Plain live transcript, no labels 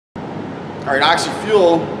All right,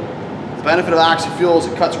 Oxy-fuel, the benefit of Oxy-fuel is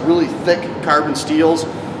it cuts really thick carbon steels.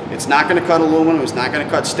 It's not going to cut aluminum, it's not going to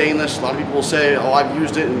cut stainless. A lot of people will say, oh, I've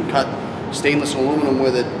used it and cut stainless and aluminum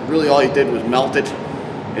with it. Really all you did was melt it.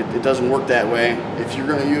 It doesn't work that way. If you're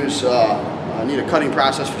going to use, need a cutting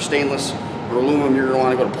process for stainless or aluminum, you're going to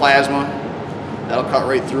want to go to plasma. That'll cut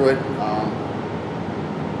right through it.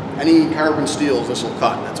 Any carbon steels, this will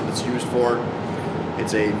cut. That's what it's used for.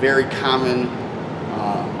 It's a very common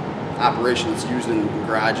operation that's used in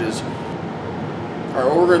garages. All right,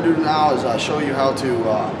 what we're going to do now is show you how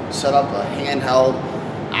to set up a handheld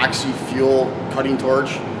Oxy-fuel cutting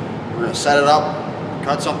torch. We're going to set it up,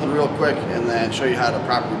 cut something real quick, and then show you how to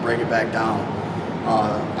properly break it back down.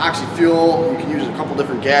 Oxy-fuel, you can use a couple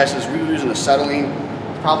different gases. We're using acetylene.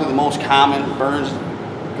 It's probably the most common. It burns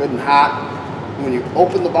good and hot. When you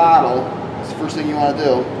open the bottle, that's the first thing you want to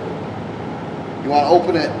do. You want to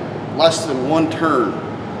open it less than one turn.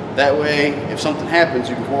 That way, if something happens,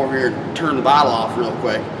 you can come over here and turn the bottle off real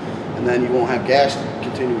quick, and then you won't have gas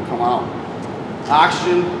continue to come out.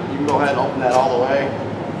 Oxygen, you can go ahead and open that all the way.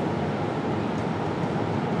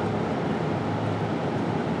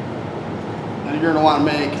 Then you're going to want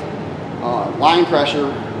to make line pressure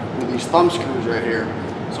with these thumb screws right here.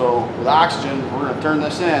 So with oxygen, we're going to turn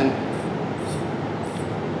this in.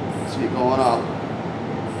 See it going up.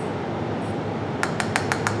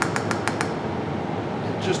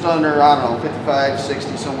 Just under, I don't know, 55,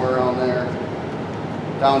 60, somewhere around there.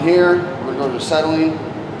 Down here, we're going to go to acetylene.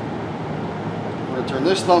 We're going to turn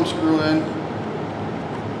this thumb screw in.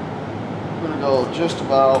 We're going to go just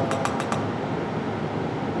about,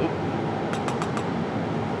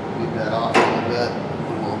 leave that off a little bit, a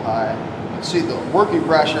little high. You can see the working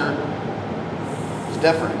pressure is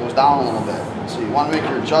different, it goes down a little bit. So you want to make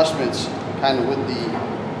your adjustments kind of with the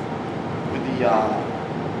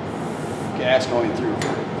gas going through.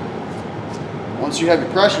 Once you have your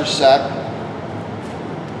pressure set,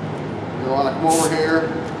 you want to come over here,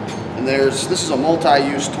 and this is a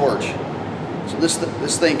multi-use torch. So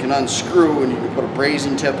this thing can unscrew, and you can put a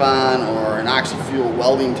brazing tip on, or an Oxy-fuel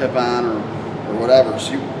welding tip on, or whatever.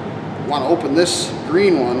 So you want to open this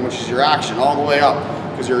green one, which is your oxygen, all the way up,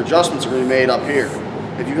 because your adjustments are going to be made up here.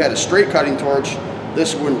 If you had a straight cutting torch,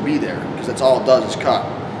 this wouldn't be there, because that's all it does is cut.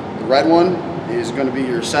 The red one is going to be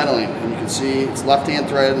your acetylene, and you can see it's left-hand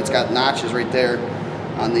threaded. It's got notches right there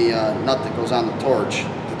on the nut that goes on the torch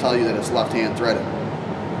to tell you that it's left-hand threaded.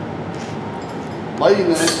 Lighting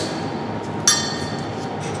this,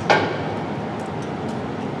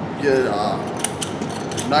 get an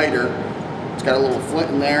igniter. It's got a little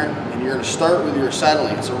flint in there, and you're going to start with your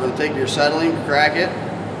acetylene. So we're going to take your acetylene, crack it,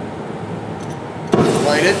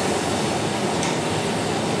 light it.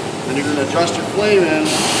 Then you're going to adjust your flame in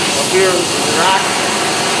up here with your oxygen.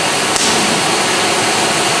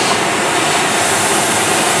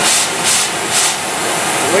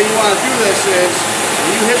 The way you want to do this is,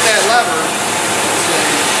 when you hit that lever, let's say,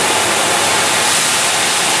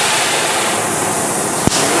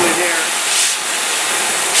 over here,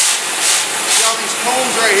 see how these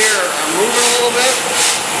cones right here are moving a little bit?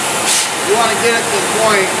 You want to get it to the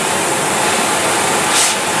point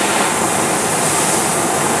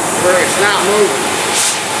where it's not moving.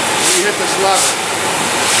 You hit this lever.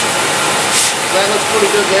 So that looks pretty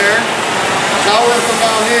good there. Now we're going to come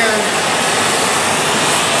down here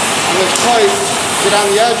on this pipe, get on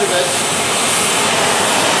the edge of it.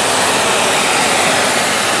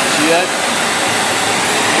 See that?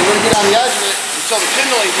 We're going to get on the edge of it until the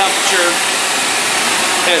kindling temperature,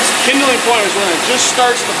 at its kindling point is when it just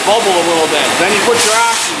starts to bubble a little bit. Then you put your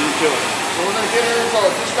oxygen to it. So we're going to get here until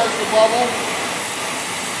it just starts to bubble.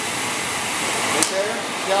 There.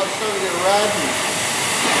 See how it's starting to get red and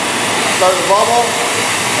start to bubble,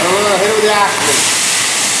 and we're going to hit it with the oxygen.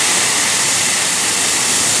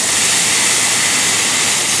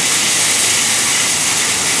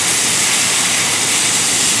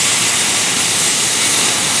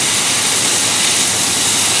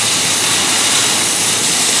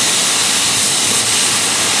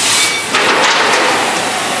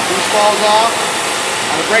 This falls off.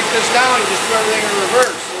 I'm going to break this down and just do everything in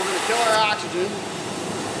reverse. Kill our oxygen,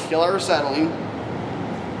 kill our acetylene.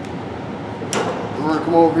 We're going to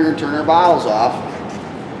come over here and turn our bottles off.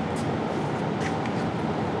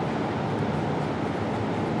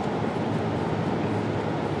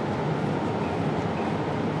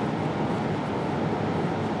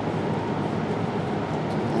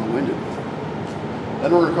 Long-winded.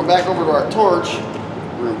 Then we're going to come back over to our torch.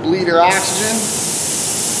 We're going to bleed our oxygen,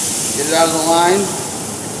 get it out of the line.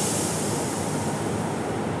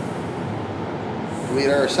 Bleed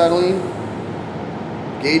our acetylene,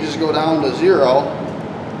 gauges go down to 0,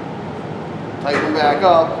 tighten them back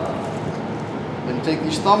up. Then you take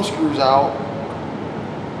these thumb screws out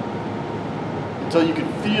until you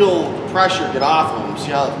can feel the pressure get off of them.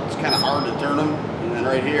 See how it's kind of hard to turn them? And then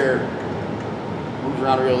right here, moves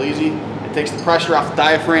around real easy. It takes the pressure off the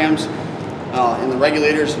diaphragms and the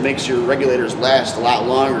regulators. It makes your regulators last a lot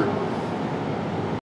longer.